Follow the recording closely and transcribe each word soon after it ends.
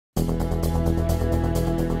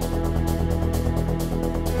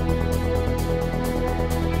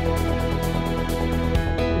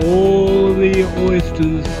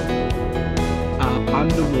oysters are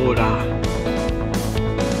underwater.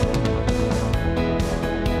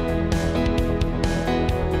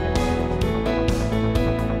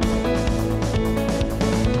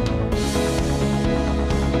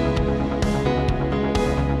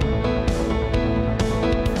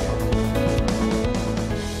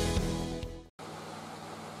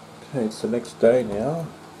 Okay, it's the next day now.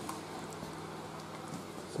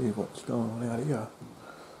 See what's going on out here.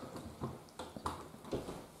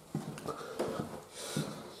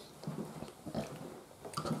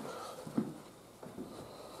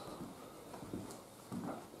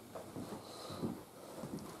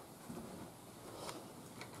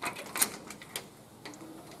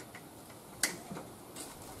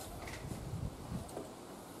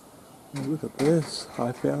 Oh, look at this,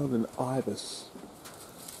 I found an ibis.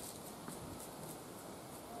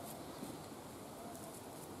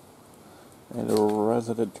 And a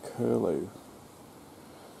resident curlew.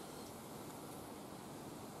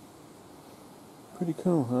 Pretty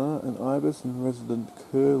cool, huh? An ibis and resident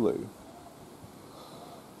curlew.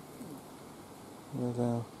 There's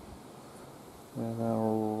our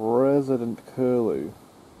resident curlew.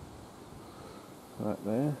 Right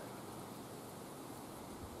there.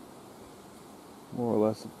 More or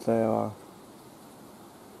less it's our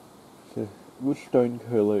woodstone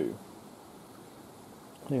curlew.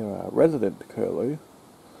 Here our resident curlew.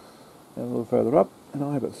 And a little further up, an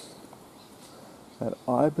ibis. An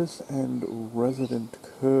ibis and resident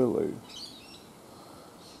curlew.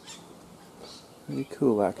 Pretty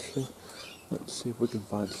cool actually. Let's see if we can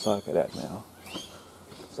find sight of that now.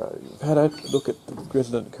 So you've had a look at the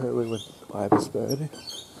resident curlew and ibis bird.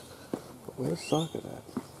 But where's sight of that?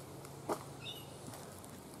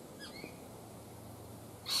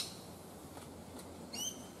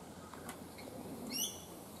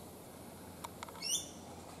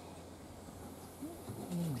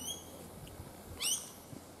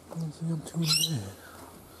 What's up to in there?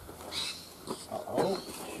 Uh-oh,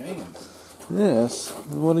 shame. Yes,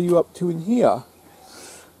 what are you up to in here?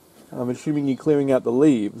 I'm assuming you're clearing out the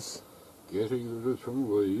leaves. Getting rid of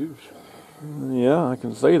some leaves. Yeah, I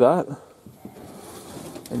can see that.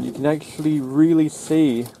 And you can actually really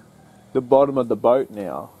see the bottom of the boat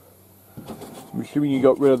now. I'm assuming you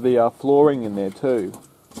got rid of the flooring in there too.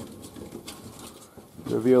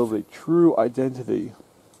 Reveal the true identity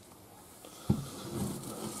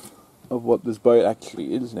of what this boat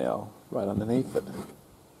actually is now, right underneath it.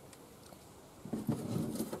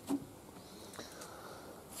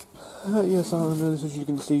 Yes, as you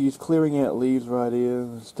can see, he's clearing out leaves right here.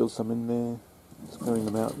 There's still some in there. He's clearing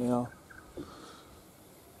them out now.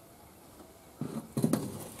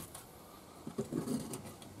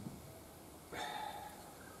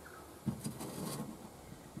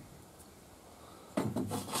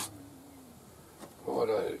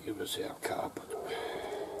 Righto, give us our carpet.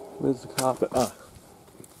 Where's the carpet? Ah.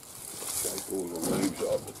 Take all the leaves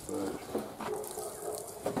off it first.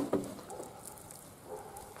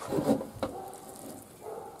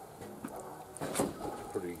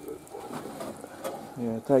 Pretty good.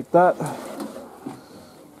 Yeah, take that.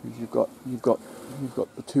 Because you've got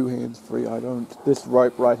the two hands free. I don't. This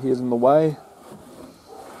rope right here is in the way.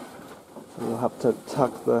 So you'll have to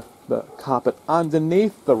tuck the carpet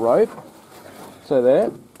underneath the rope. So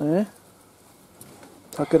there.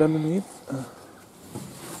 Tuck it underneath.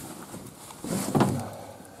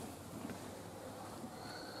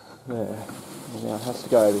 There. And now it has to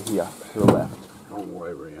go over here to the left. Long way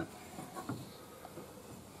around.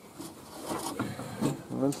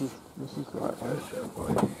 And this is the right way. Goes that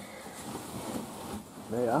way.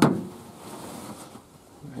 There.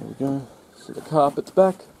 There we go. So the carpet's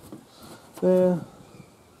back. There.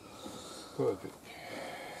 Perfect.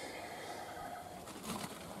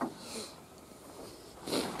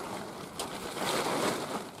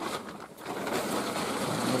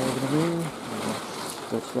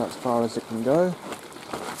 Stretch it out as far as it can go.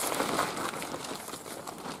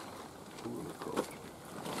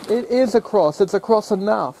 It is across. It's across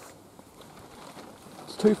enough.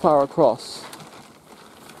 It's too far across.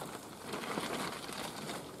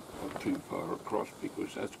 Not too far across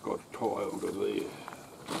because that's got tie under there.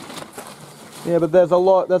 Yeah, but there's a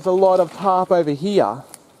lot of tarp over here.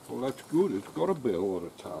 Well, that's good. It's got to be a lot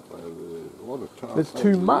of tarp over there. A lot of tarp. There's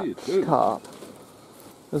too much tarp.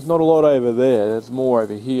 There's not a lot over there. There's more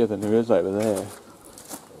over here than there is over there.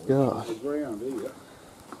 Gosh. The ground here.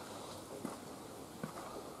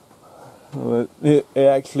 Well, it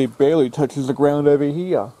actually barely touches the ground over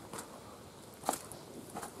here.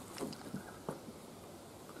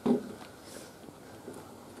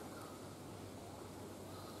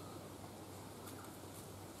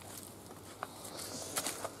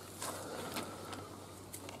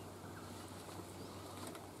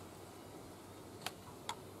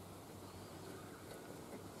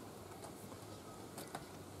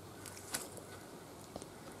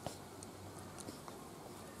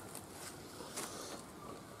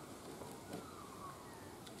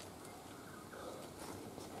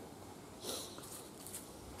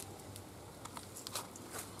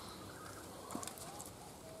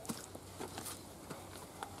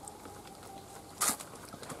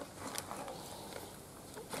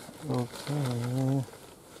 Okay.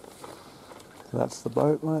 So that's the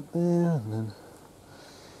boat right there, and then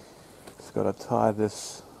just got to tie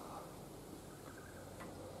this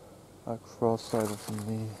across over from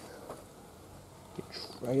the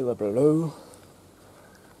trailer below.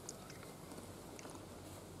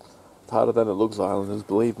 It's harder than it looks, Islanders,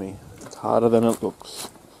 believe me. It's harder than it looks.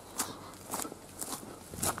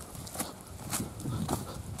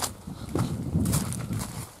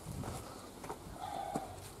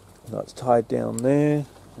 So it's tied down there,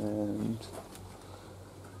 and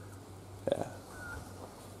yeah.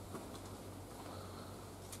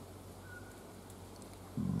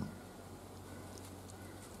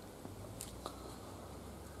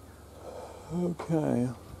 Okay.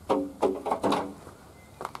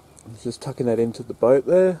 Just tucking that into the boat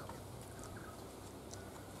there.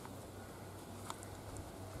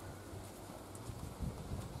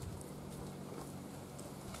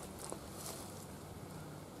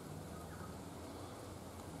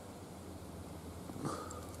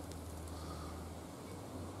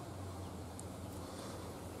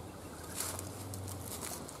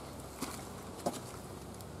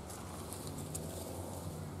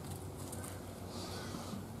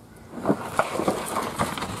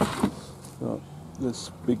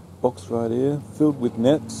 This big box right here, filled with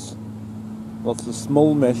nets. Lots of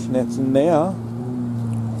small mesh nets in there.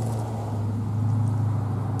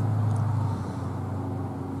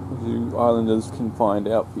 You Islanders can find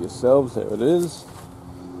out for yourselves. There it is.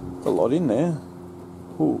 There's a lot in there.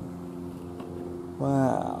 Ooh.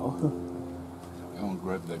 Wow. Go and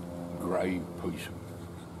grab that grey piece of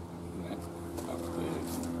that up there.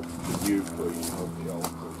 The new piece, not the old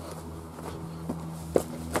piece.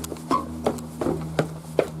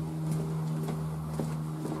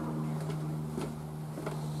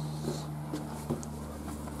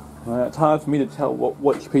 It's hard for me to tell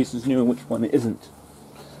which piece is new and which one isn't.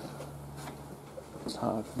 It's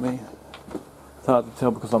hard for me. It's hard to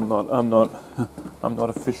tell because I'm not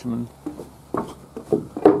a fisherman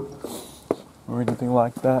or anything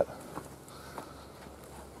like that.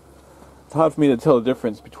 It's hard for me to tell the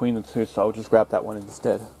difference between the two, so I'll just grab that one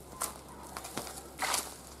instead.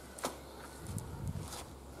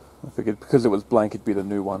 I figured because it was blank, it'd be the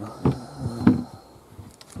new one.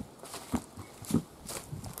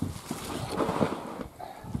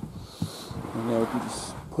 Now we can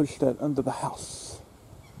just push that under the house.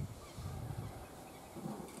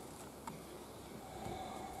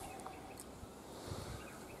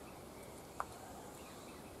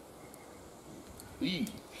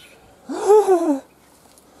 Leaves.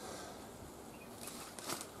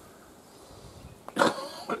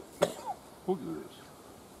 Look at this.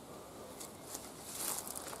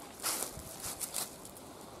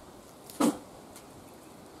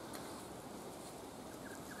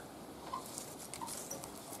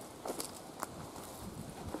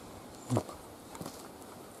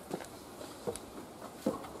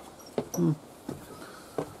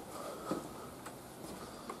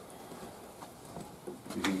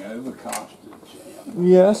 Getting overcasted, Sam.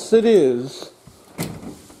 Yes, it is.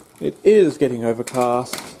 It is getting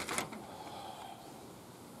overcast.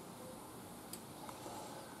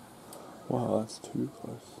 Wow, that's too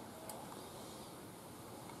close.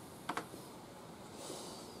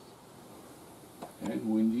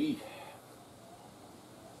 And windy.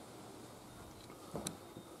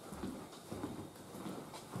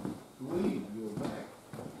 Lee, you're back.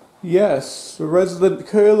 Yes, the resident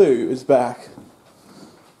curlew is back.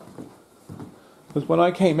 Because when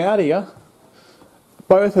I came out here,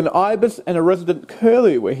 both an ibis and a resident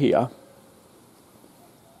curlew were here.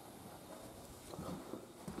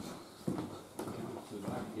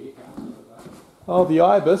 Oh, the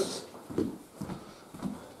ibis.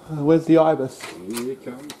 Where's the ibis? Here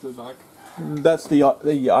comes the duck. That's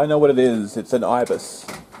the I know what it is. It's an ibis.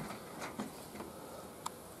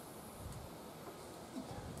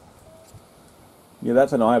 Yeah,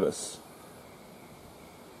 that's an ibis.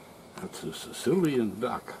 That's a Sicilian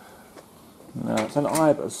duck. No, it's an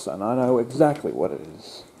ibis, and I know exactly what it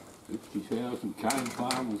is. 50,000 cane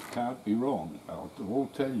farmers can't be wrong. I'll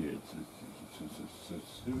tell you, it's a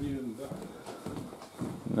Sicilian duck.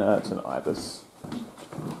 No, it's an ibis,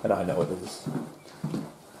 and I know what it is.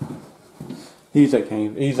 He's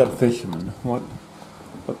a fisherman.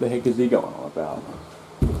 What the heck is he going on about?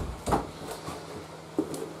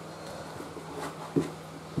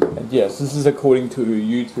 And yes, this is according to a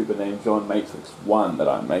YouTuber named John Matrix 1 that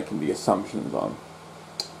I'm making the assumptions on.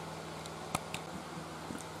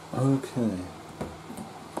 Okay.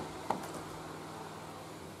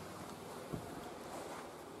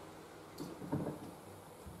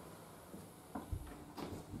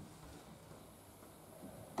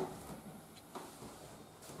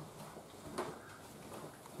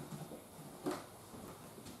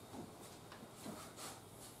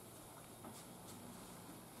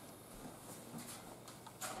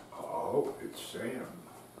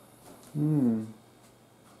 Of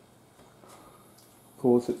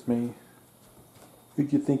course it's me.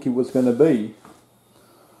 Who'd you think it was going to be?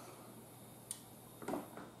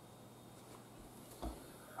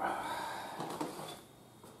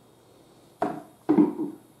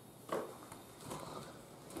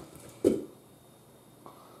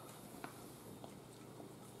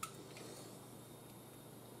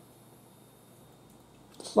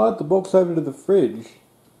 Slide the box over to the fridge,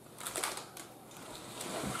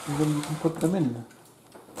 and then you can put them in.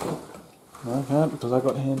 No, I can't because I've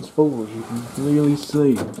got hands full, as you can clearly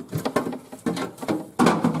see.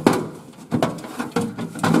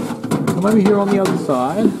 Come over here on the other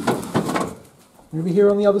side. Over here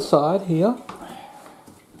on the other side, here.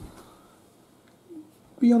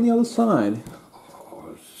 Be on the other side.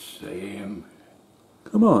 Oh, Sam.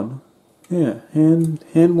 Come on. Yeah, hand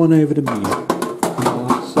one over to me.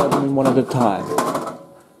 I'll slide them in one at a time.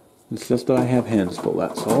 It's just that I have hands full,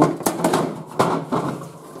 that's all.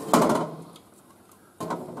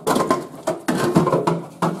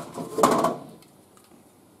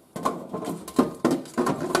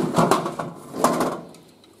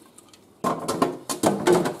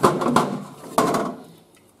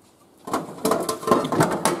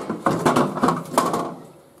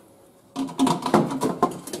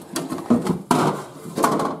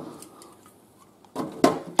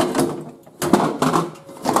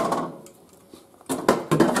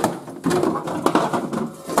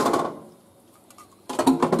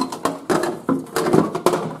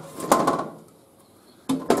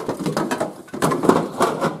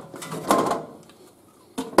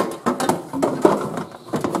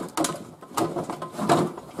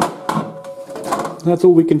 That's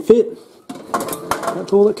all we can fit.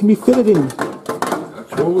 That's all that can be fitted in.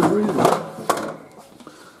 That's all there is.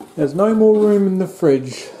 There's no more room in the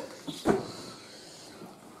fridge.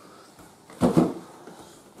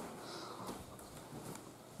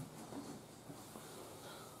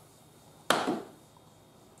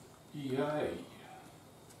 Yay.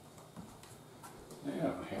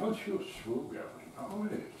 Now, how's your swill going? Oh,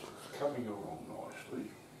 it's coming along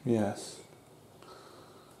nicely. Yes.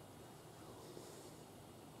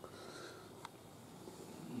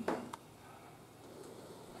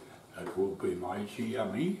 That will be mighty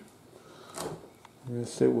yummy.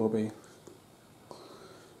 Yes, it will be. It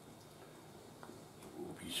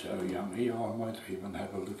will be so yummy I might even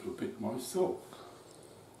have a little bit myself.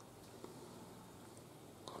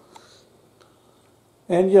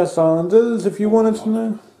 And yes, Islanders, if you wanted to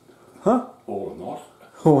know... Huh? Or not.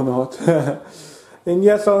 Or not. And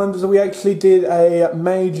yes, Islanders, we actually did a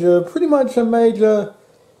major, pretty much a major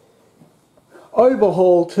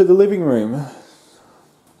overhaul to the living room.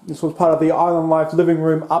 This was part of the Island Life living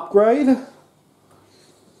room upgrade.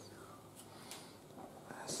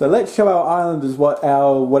 So let's show our Islanders what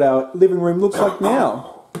our living room looks like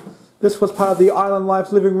now. This was part of the Island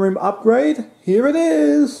Life living room upgrade. Here it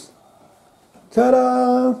is.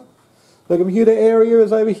 Ta-da! The computer area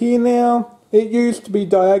is over here now. It used to be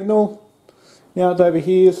diagonal. Now it's over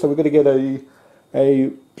here, so we're going to get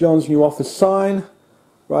a John's new office sign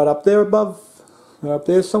right up there above, right up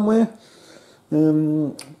there somewhere.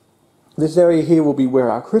 This area here will be where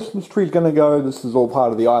our Christmas tree is going to go. This is all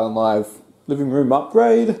part of the Island Live living room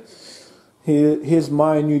upgrade. Here's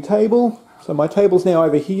my new table. So my table's now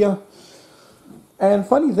over here. And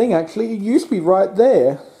funny thing, actually, it used to be right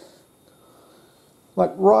there.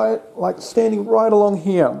 Like standing right along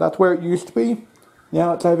here. That's where it used to be.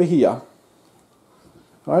 Now it's over here.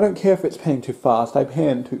 I don't care if it's panning too fast. I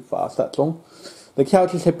pan too fast, that's all. The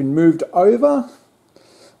couches have been moved over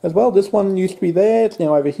as well. This one used to be there. It's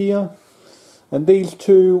now over here. And these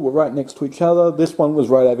two were right next to each other. This one was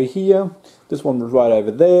right over here. This one was right over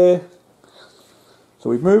there. So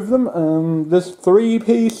we've moved them. This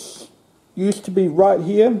three-piece used to be right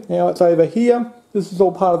here. Now it's over here. This is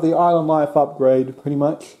all part of the Island Life upgrade, pretty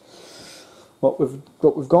much. What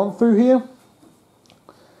we've gone through here.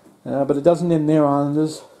 But it doesn't end there,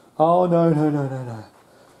 Islanders. Oh, no.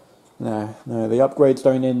 No, the upgrades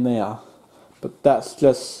don't end there. But that's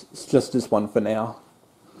just this one for now.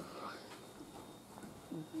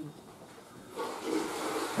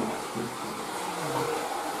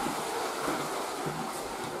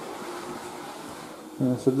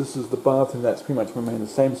 So this is the bathroom. That's pretty much remained the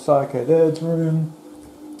same. Psycho Dad's room.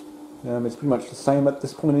 It's pretty much the same at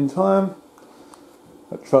this point in time.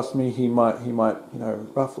 But trust me, he might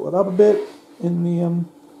ruffle it up a bit in the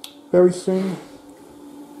very soon.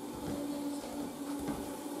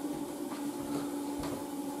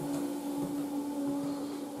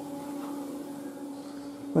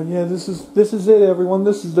 But yeah, this is it, everyone.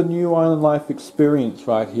 This is the new Island Life experience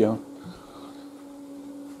right here.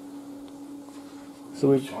 So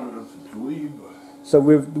we've Silence the dweeb. So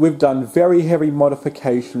we've done very heavy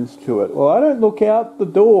modifications to it. Well, I don't look out the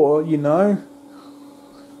door, you know.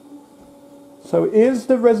 So is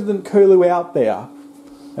the resident Kulu out there?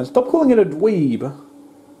 And stop calling it a dweeb.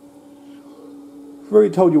 I've already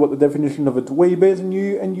told you what the definition of a dweeb is, and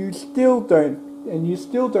you still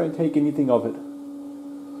don't take anything of it.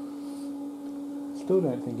 Still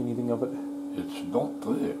don't think anything of it. It's not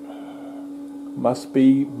there. Must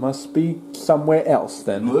be somewhere else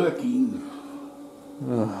then. Lurking.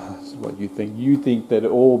 That's what you think. You think that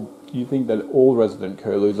all resident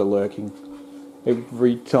Kurlus are lurking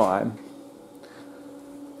every time.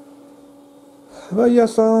 But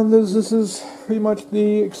yes, Islanders, this is pretty much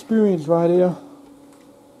the experience right here.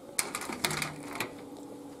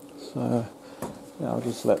 So now I'll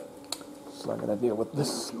just let. So I'm going to deal with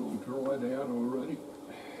this. It's all dried out already.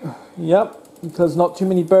 Yep, because not too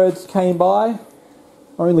many birds came by.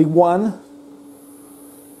 Only one.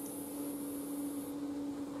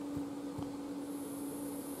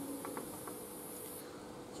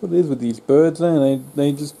 That's what it is with these birds, eh?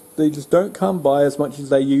 They just don't come by as much as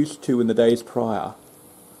they used to in the days prior.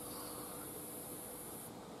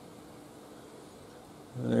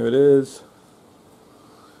 There it is.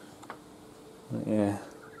 Yeah.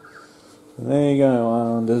 There you go,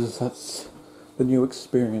 Islanders. That's the new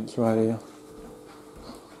experience right here.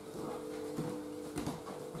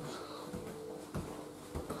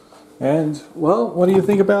 And, well, what do you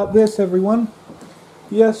think about this, everyone?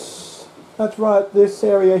 Yes, that's right. This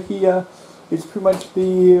area here is pretty much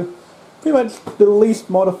the least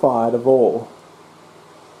modified of all.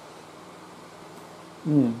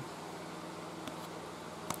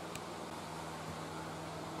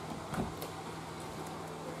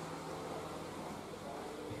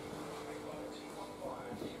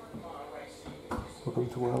 Welcome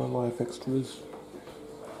to Island Life Extras.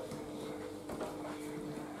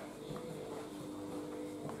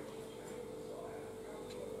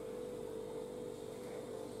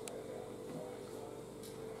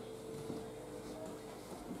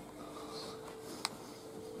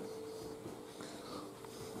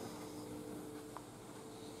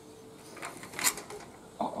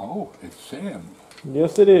 Oh, it's Sam.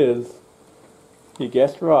 Yes, it is. You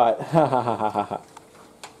guessed right.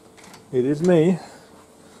 It is me.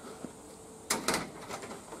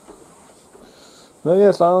 Well,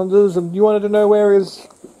 yes, Islanders, and you wanted to know where his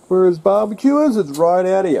barbecue is? It's right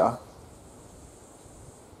out here.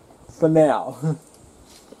 For now.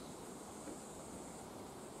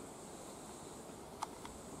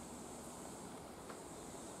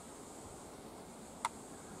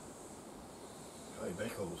 Gave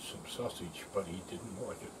Eckles some sausage, but he didn't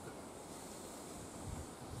like it.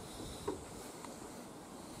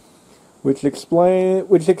 Which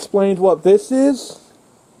explains what this is.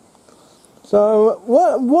 So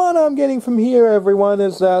what I'm getting from here, everyone,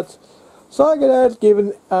 is that Sagan has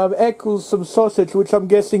given Eckles some sausage, which I'm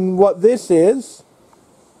guessing what this is.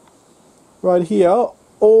 Right here,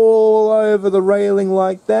 all over the railing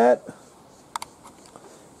like that.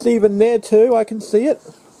 It's even there too, I can see it.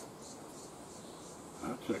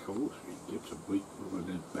 That's Eckles. He gets a beak and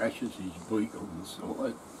then bashes his beak on the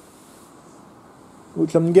side.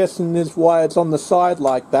 Which I'm guessing is why it's on the side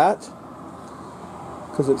like that.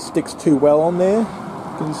 Because it sticks too well on there.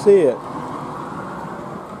 You can see it.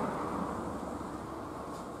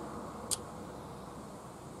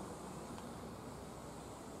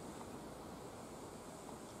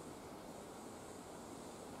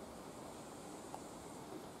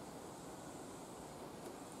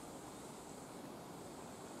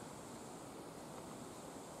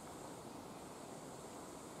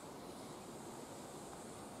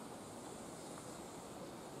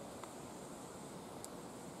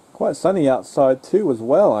 Quite sunny outside too as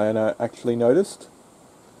well, I actually noticed.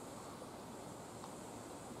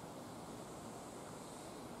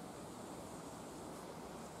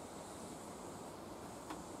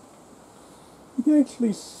 You can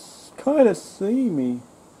actually kind of see me.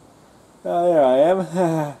 Oh, there I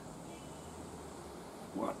am.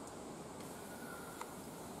 What?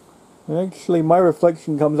 Actually, my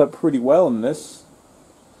reflection comes up pretty well in this.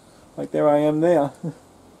 Like there I am there.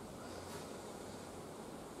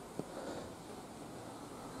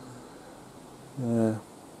 Yeah.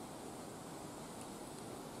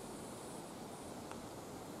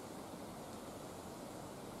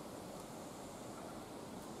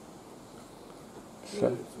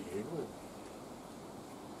 So,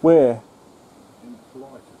 where? In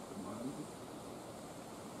flight at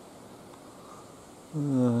the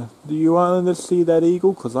moment. Do you want to see that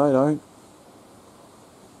eagle? Because I don't.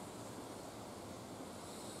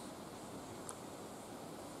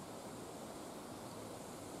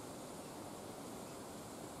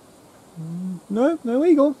 No, no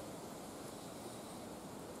eagle.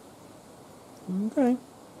 Okay.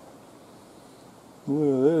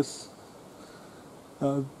 Look at this.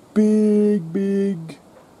 A big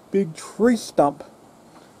tree stump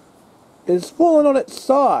is falling on its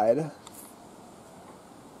side.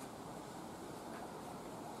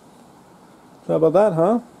 How about that,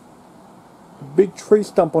 huh? A big tree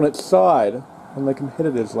stump on its side, and they can hit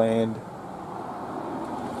it as land.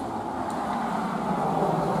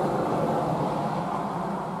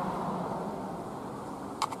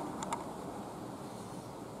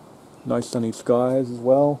 Nice sunny skies as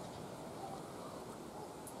well.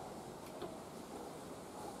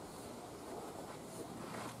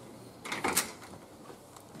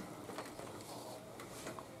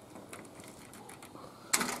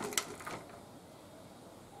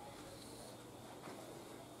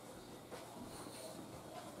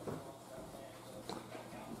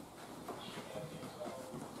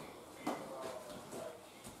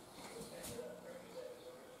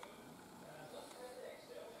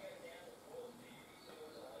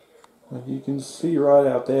 Like you can see right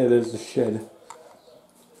out there, there's the shed.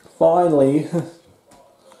 Finally!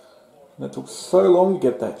 It took so long to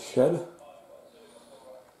get that shed.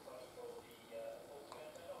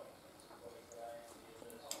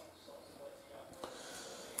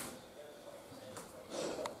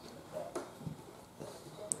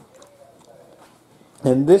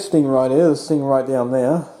 And this thing right here, this thing right down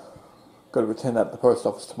there, got to return that to the post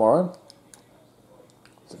office tomorrow.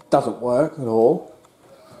 It doesn't work at all.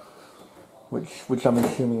 Which I'm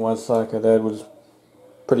assuming why Psycho Dad was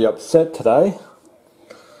pretty upset today.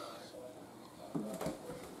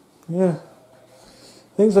 Yeah.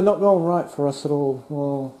 Things are not going right for us at all.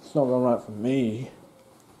 Well, it's not going right for me.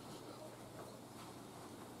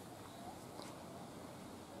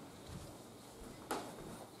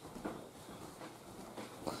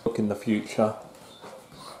 Look in the future.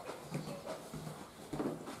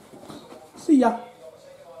 See ya.